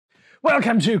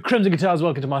Welcome to Crimson Guitars,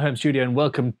 welcome to my home studio, and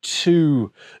welcome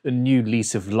to a new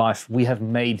lease of life. We have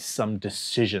made some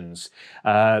decisions.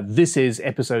 This is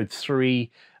episode 3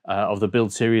 of the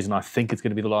build series, and I think it's going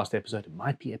to be the last episode. It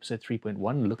might be episode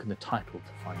 3.1. Look in the title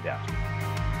to find out.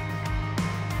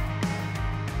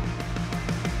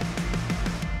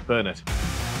 Burn it.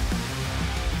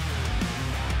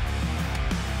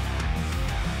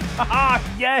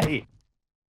 Haha! Yay!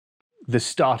 This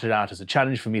started out as a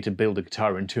challenge for me to build a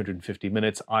guitar in 250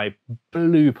 minutes. I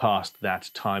blew past that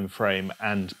time frame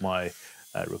and my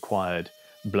required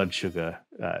blood sugar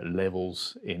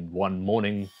levels in one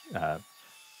morning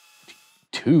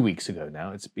 2 weeks ago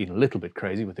now. It's been a little bit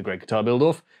crazy with the Great Guitar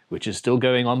Build-Off, which is still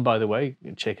going on, by the way. You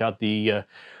can check out the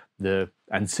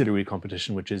ancillary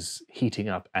competition, which is heating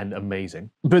up and amazing.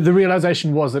 But the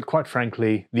realization was that, quite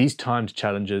frankly, these timed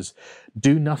challenges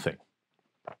do nothing.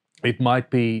 It might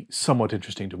be somewhat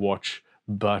interesting to watch,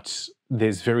 but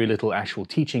there's very little actual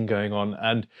teaching going on.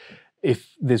 And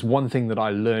if there's one thing that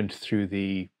I learned through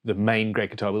the main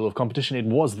Great Guitar Build-Off competition, it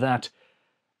was that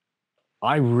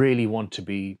I really want to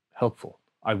be helpful.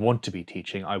 I want to be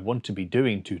teaching. I want to be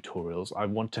doing tutorials. I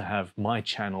want to have my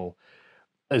channel,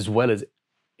 as well as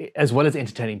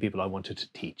entertaining people, I wanted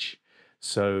to teach.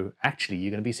 So actually,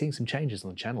 you're going to be seeing some changes on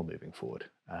the channel moving forward,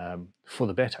 for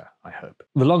the better, I hope.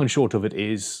 The long and short of it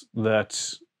is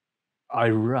that I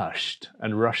rushed,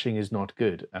 and rushing is not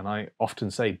good. And I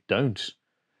often say, don't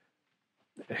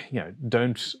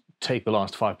take the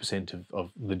last 5%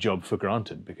 of the job for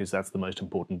granted, because that's the most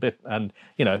important bit. And,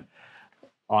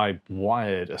 I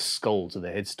wired a skull to the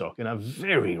headstock in a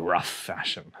very rough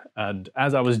fashion. And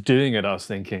as I was doing it, I was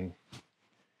thinking,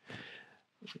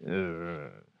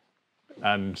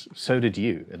 and so did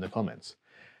you in the comments.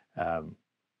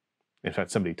 In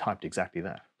fact, somebody typed exactly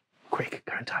that. Quick,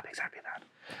 go and type exactly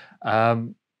that.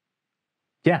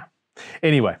 Yeah.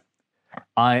 Anyway,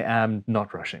 I am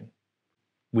not rushing.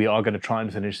 We are going to try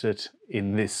and finish it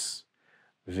in this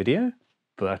video,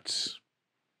 but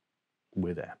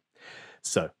we're there.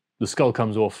 So the skull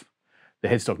comes off. The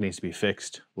headstock needs to be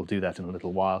fixed. We'll do that in a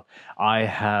little while. I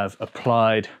have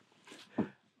applied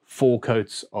 4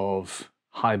 coats of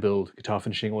high build guitar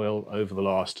finishing oil over the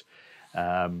last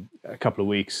a couple of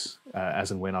weeks, as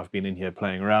and when I've been in here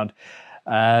playing around.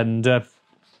 And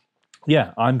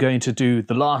yeah, I'm going to do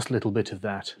the last little bit of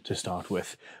that to start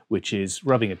with, which is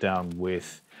rubbing it down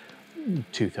with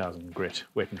 2000 grit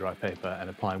wet and dry paper and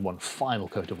applying one final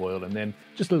coat of oil, and then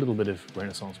just a little bit of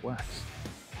Renaissance wax.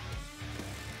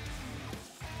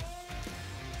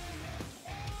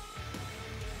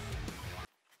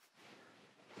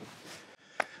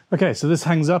 Okay, so this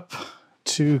hangs up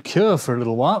to cure for a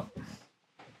little while.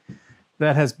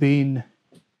 That has been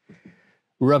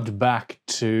rubbed back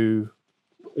to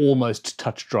almost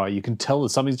touch dry. You can tell that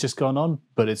something's just gone on,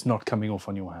 but it's not coming off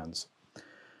on your hands.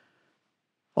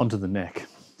 Onto the neck.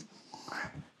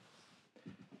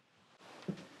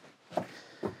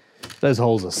 Those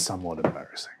holes are somewhat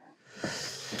embarrassing.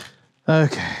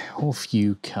 Okay, off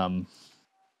you come.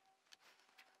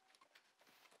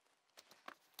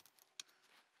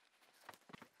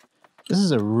 This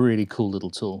is a really cool little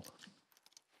tool.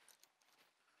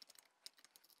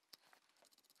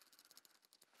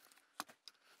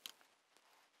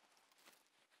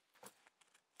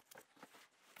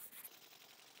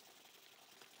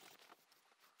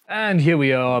 And here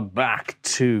we are, back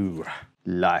to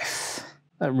life.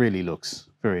 That really looks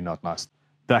very not nice.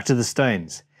 Back to the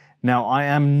stains. Now, I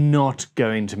am not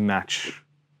going to match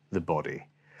the body.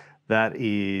 That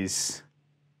is...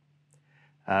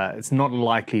 it's not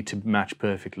likely to match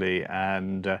perfectly,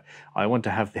 and I want to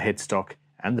have the headstock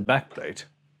and the backplate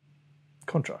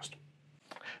contrast.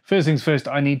 First things first,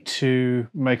 I need to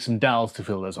make some dowels to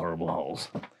fill those horrible holes.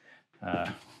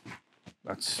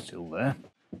 That's still there.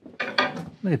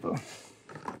 Maple.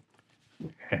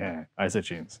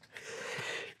 Isotunes.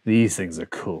 These things are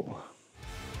cool.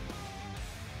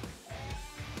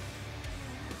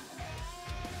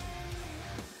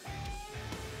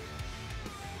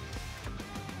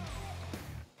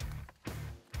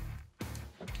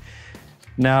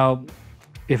 Now,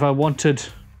 if I wanted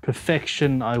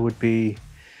perfection, I would be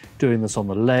doing this on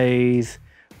the lathe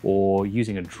or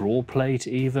using a draw plate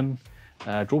even.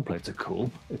 Draw plates are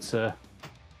cool. It's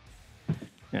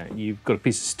you've got a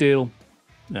piece of steel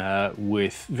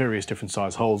with various different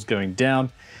size holes going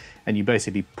down, and you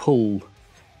basically pull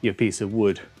your piece of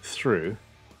wood through,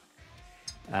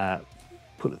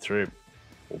 pull it through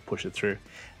or push it through,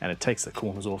 and it takes the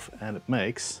corners off and it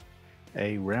makes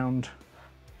a round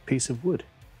piece of wood,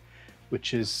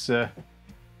 which is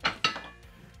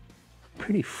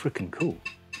pretty freaking cool.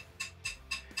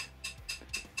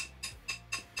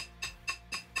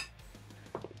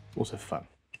 Also fun.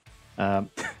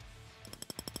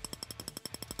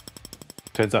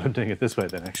 Turns out I'm doing it this way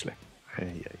then, actually.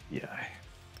 Yeah.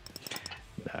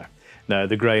 No,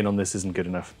 the grain on this isn't good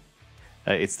enough.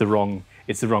 It's the wrong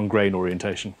grain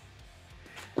orientation.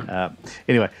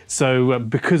 Anyway, so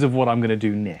because of what I'm going to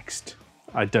do next,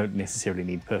 I don't necessarily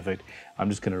need perfect. I'm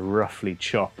just going to roughly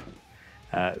chop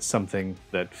something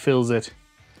that fills it,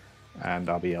 and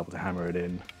I'll be able to hammer it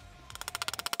in.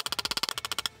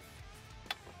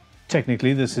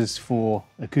 Technically, this is for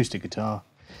acoustic guitar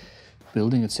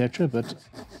building, etc., but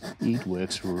it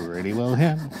works really well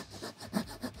here.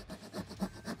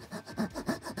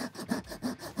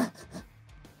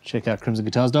 Check out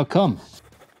crimsonguitars.com.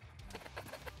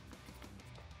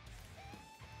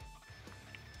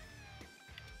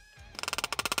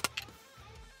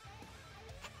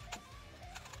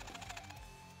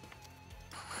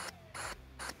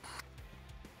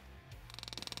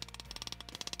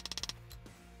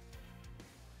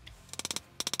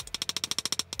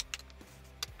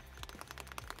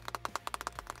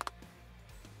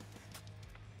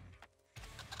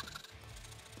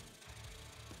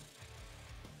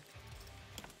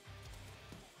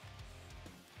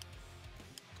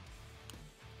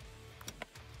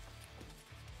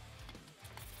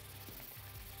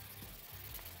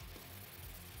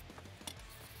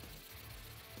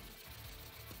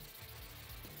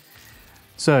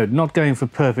 So, not going for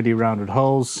perfectly rounded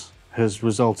holes has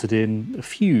resulted in a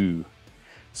few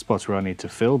spots where I need to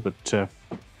fill, but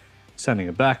sanding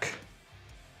it back,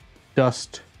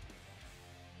 dust,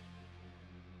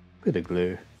 bit of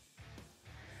glue,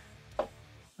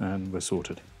 and we're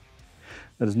sorted.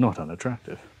 That is not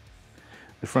unattractive.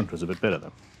 The front was a bit better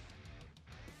though.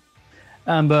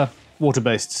 Amber,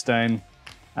 water-based stain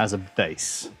as a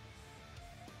base.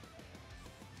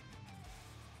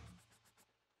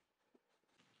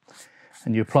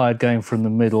 And you apply it going from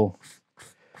the middle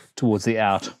towards the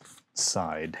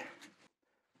outside,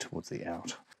 towards the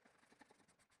out.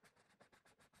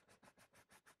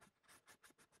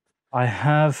 I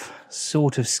have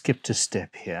sort of skipped a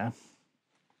step here.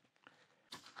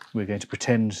 We're going to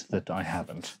pretend that I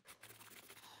haven't.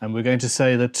 And we're going to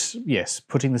say that, yes,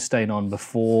 putting the stain on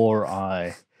before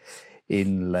I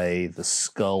inlay the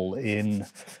skull in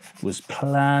was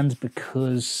planned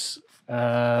because,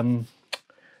 well,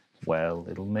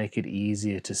 it'll make it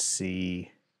easier to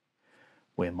see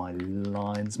where my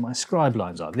lines, my scribe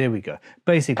lines are. There we go.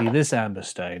 Basically, this amber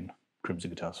stain, Crimson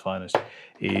Guitar's finest,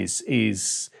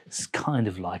 is kind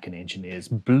of like an engineer's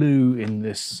blue in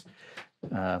this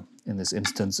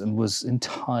instance, and was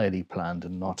entirely planned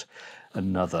and not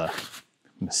another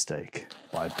mistake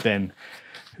by Ben,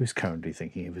 who's currently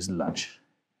thinking of his lunch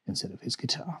instead of his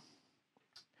guitar.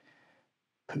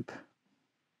 Poop.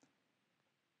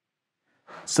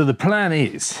 So the plan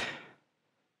is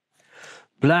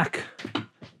black,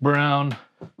 brown,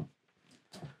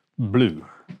 blue.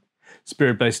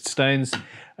 Spirit-based stains.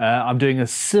 I'm doing a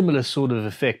similar sort of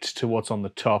effect to what's on the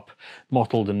top,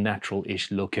 mottled and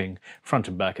natural-ish looking, front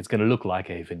and back. It's going to look like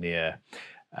a veneer,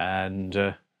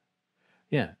 and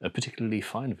yeah, a particularly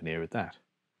fine veneer at that.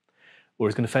 Or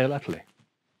it's going to fail utterly.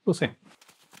 We'll see.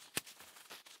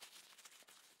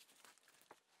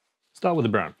 Start with the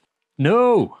brown.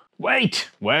 No! Wait!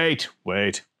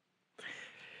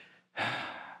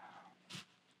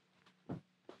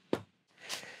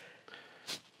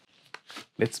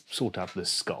 Let's sort out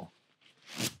this skull.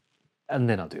 And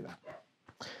then I'll do that.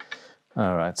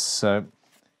 All right, so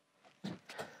I'm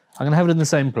going to have it in the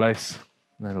same place.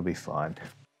 That'll be fine.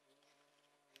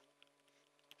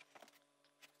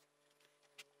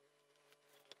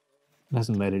 It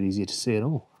hasn't made it easier to see at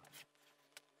all.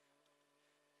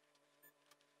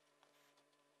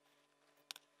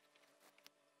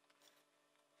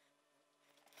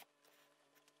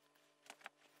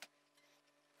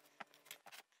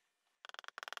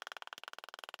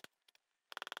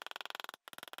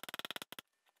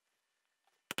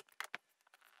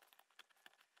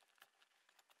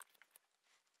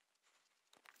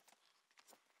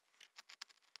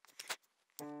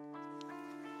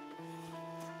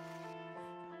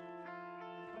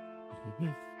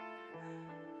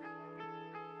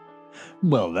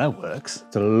 Well, that works.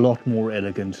 It's a lot more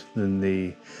elegant than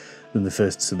the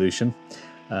first solution.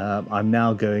 I'm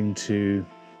now going to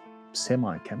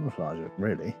semi-camouflage it,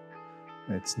 really.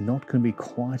 It's not going to be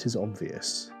quite as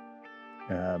obvious.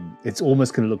 It's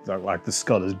almost going to look like the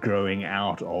skull is growing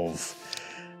out of,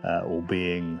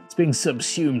 it's being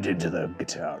subsumed into the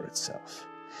guitar itself.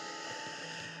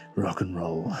 Rock and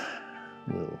roll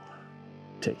will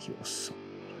take your soul.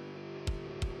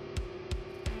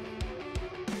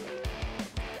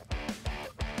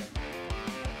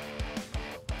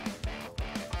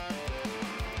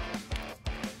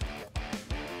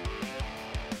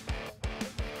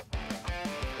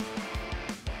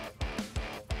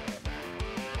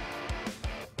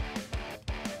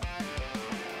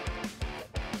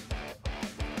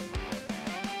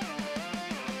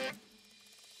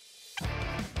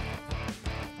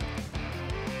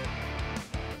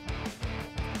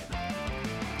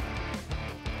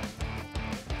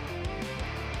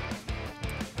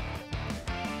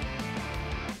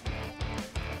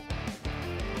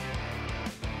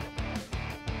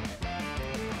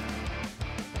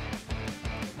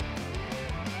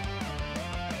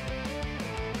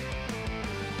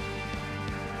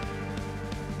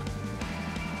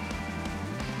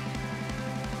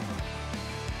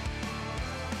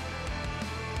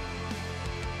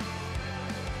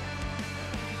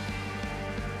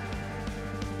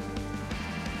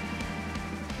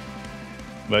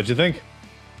 What'd you think?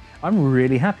 I'm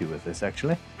really happy with this,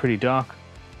 actually. Pretty dark.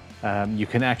 You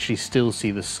can actually still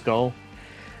see the skull.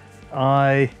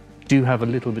 I do have a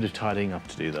little bit of tidying up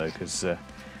to do, though, because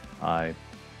I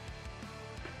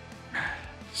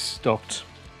stopped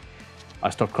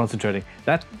concentrating.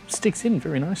 That sticks in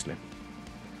very nicely.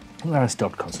 I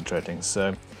stopped concentrating,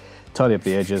 so tidy up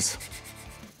the edges.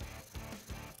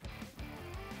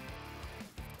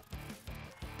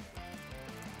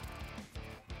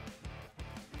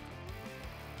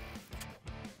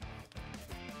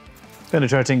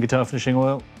 Penetrating guitar finishing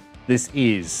oil. This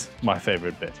is my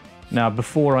favorite bit. Now,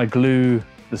 before I glue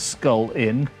the skull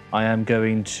in, I am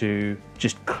going to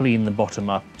just clean the bottom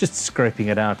up. Just scraping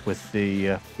it out with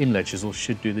the inlet chisel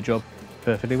should do the job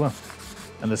perfectly well.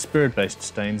 And the spirit-based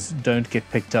stains don't get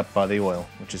picked up by the oil,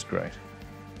 which is great.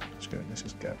 Let's go, let's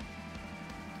just go.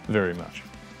 Very much.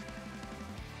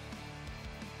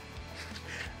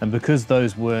 And because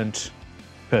those weren't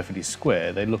perfectly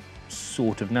square, they look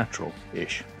sort of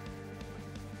natural-ish.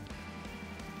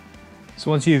 So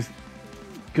once you've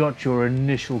got your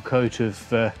initial coat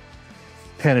of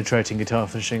penetrating guitar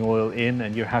finishing oil in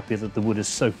and you're happy that the wood is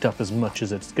soaked up as much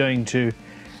as it's going to,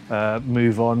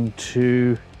 move on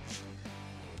to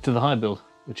the high build,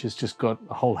 which has just got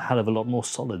a whole hell of a lot more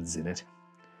solids in it,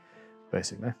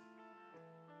 basically. I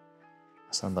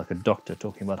sound like a doctor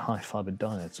talking about high fiber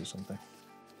diets or something.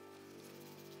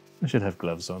 I should have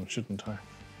gloves on, shouldn't I?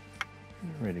 I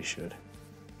really should.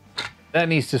 That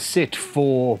needs to sit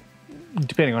for,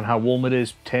 depending on how warm it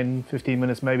is, 10, 15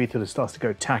 minutes maybe, till it starts to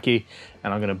go tacky.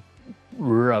 And I'm going to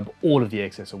rub all of the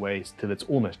excess away till it's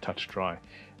almost touch dry,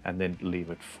 and then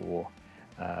leave it for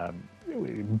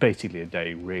basically a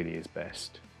day really is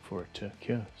best for it to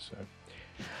cure. So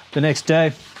the next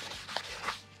day,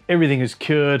 everything is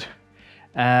cured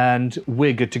and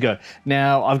we're good to go.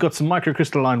 Now, I've got some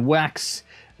microcrystalline wax.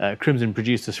 Crimson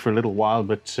produced this for a little while,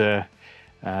 but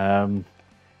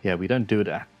yeah, we don't do it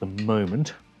at the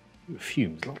moment.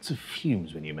 Fumes, lots of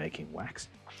fumes when you're making wax.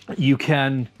 You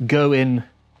can go in,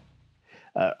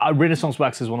 Renaissance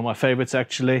wax is one of my favorites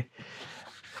actually,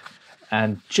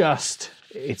 and just,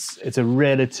 it's a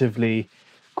relatively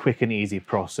quick and easy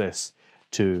process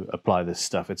to apply this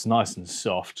stuff. It's nice and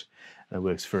soft and it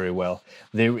works very well.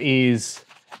 There is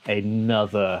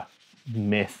another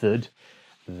method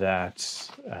that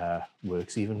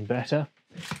works even better,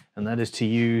 and that is to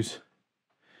use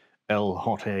El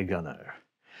Hot Air Gunner.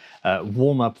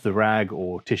 Warm up the rag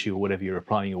or tissue or whatever you're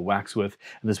applying your wax with,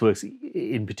 and this works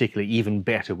in particular even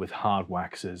better with hard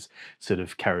waxes, sort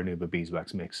of Caranuba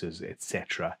beeswax mixes,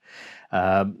 etc.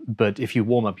 But if you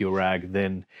warm up your rag,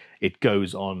 then it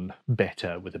goes on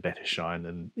better with a better shine,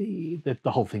 and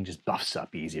the whole thing just buffs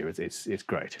up easier. It's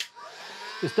great.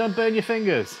 Just don't burn your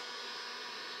fingers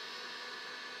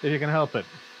if you can help it.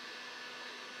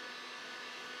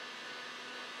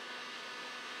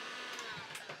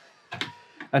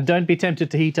 And don't be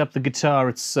tempted to heat up the guitar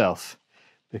itself,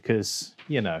 because,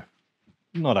 you know,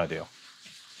 not ideal.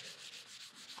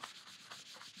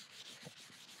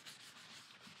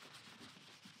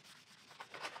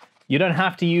 You don't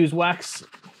have to use wax.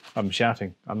 I'm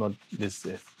shouting. I'm not,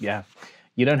 yeah.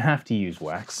 You don't have to use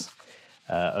wax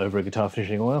over a guitar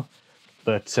finishing oil,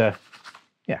 but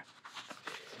yeah.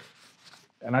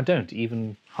 And I don't,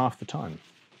 even half the time.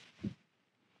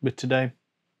 But today,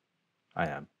 I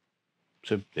am.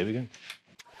 So there we go.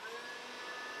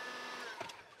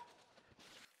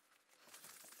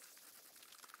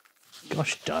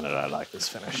 Gosh darn it, I like this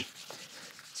finish.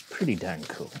 It's pretty dang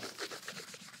cool.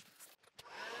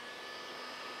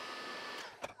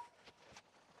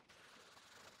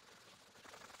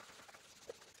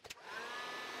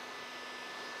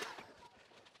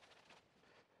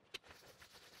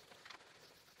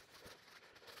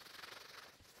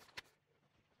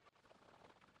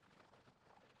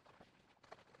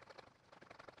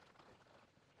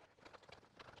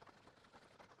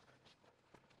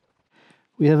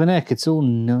 We have a neck, it's all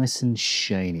nice and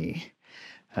shiny.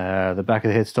 The back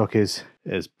of the headstock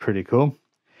is pretty cool.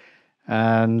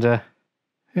 And yeah,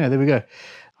 there we go.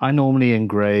 I normally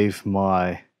engrave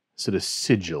my sort of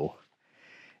sigil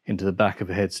into the back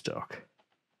of a headstock.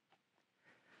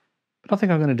 But I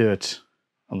think I'm going to do it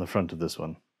on the front of this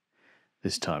one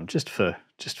this time, just for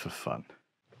fun.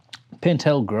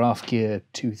 Pentel Graph Gear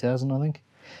 2000, I think.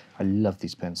 I love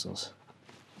these pencils.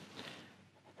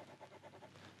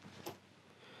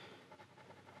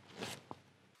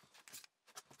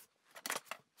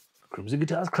 Crimson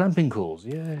Guitars clamping calls,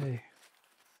 yay.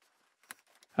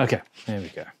 Okay, there we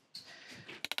go.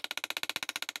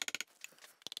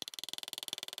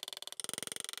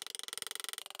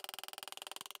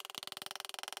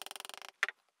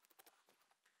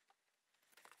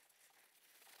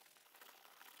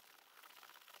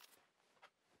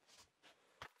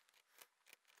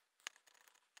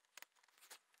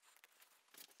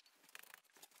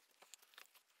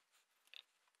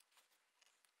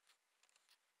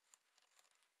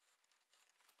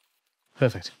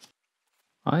 Perfect.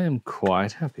 I am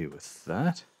quite happy with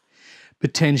that.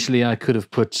 Potentially I could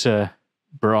have put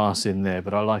brass in there,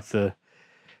 but I like the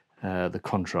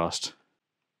contrast.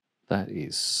 That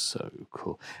is so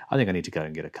cool. I think I need to go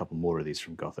and get a couple more of these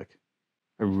from Gothic.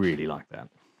 I really like that.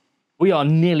 We are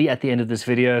nearly at the end of this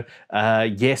video.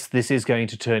 Yes, this is going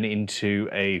to turn into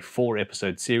a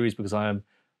 4-episode series because I'm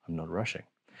not rushing.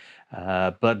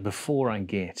 But before I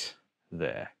get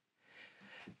there,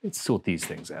 let's sort these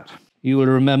things out. You will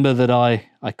remember that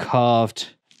I carved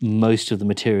most of the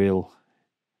material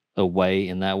away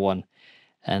in that one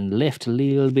and left a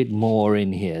little bit more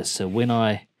in here. So when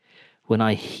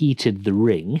I heated the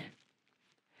ring,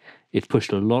 it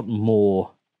pushed a lot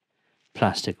more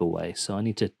plastic away. So I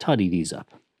need to tidy these up.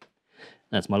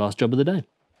 That's my last job of the day.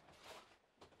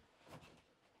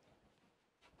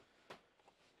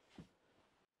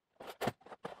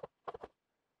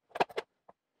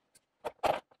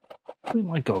 Where are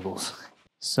my goggles?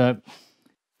 So,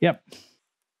 yep.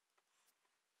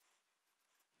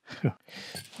 I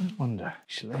wonder,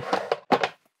 actually.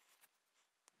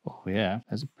 Oh yeah,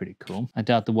 that's pretty cool. I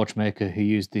doubt the watchmaker who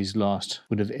used these last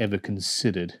would have ever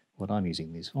considered what I'm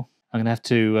using these for. I'm going to have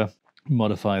to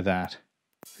modify that.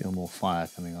 Feel more fire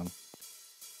coming on.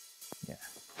 Yeah.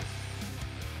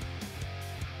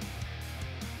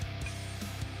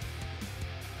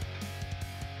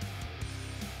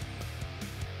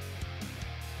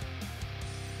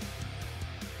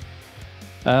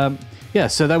 Yeah,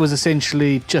 so that was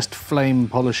essentially just flame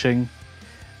polishing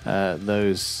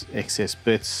those excess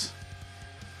bits.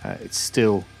 It's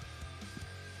still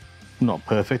not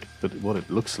perfect, but what it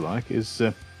looks like is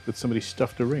that somebody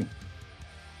stuffed a ring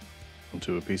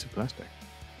onto a piece of plastic.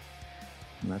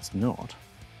 And that's not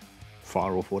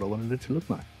far off what I wanted it to look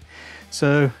like.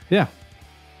 So, yeah.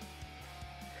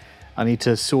 I need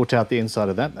to sort out the inside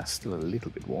of that. That's still a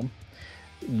little bit warm.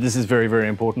 This is very, very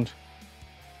important.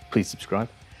 Please subscribe.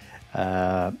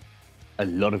 A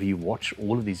lot of you watch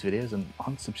all of these videos and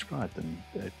aren't subscribed, and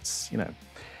it's, you know,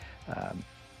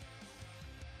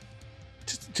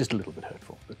 just a little bit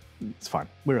hurtful, but it's fine.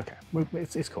 We're okay.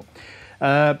 It's cool.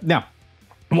 Now,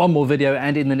 one more video,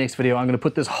 and in the next video, I'm going to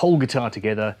put this whole guitar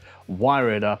together,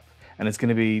 wire it up, and it's going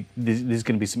to be, there's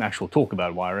going to be some actual talk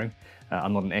about wiring.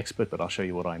 I'm not an expert, but I'll show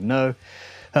you what I know.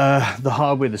 The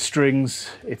hardware, the strings,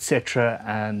 etc.,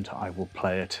 and I will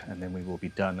play it, and then we will be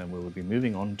done, and we will be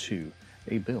moving on to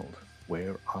a build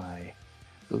where I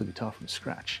build a guitar from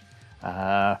scratch.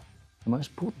 The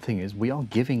most important thing is we are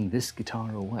giving this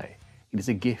guitar away. It is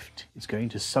a gift. It's going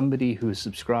to somebody who is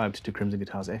subscribed to Crimson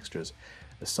Guitars Extras,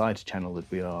 a side channel that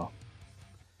we are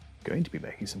going to be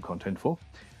making some content for.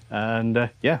 And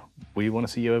yeah, we want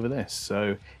to see you over there.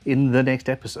 So in the next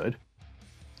episode,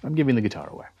 I'm giving the guitar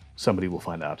away. Somebody will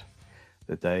find out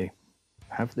that they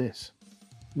have this,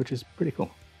 which is pretty cool,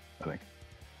 I think.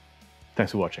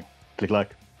 Thanks for watching. Click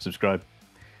like, subscribe,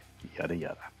 yada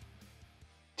yada.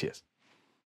 Cheers.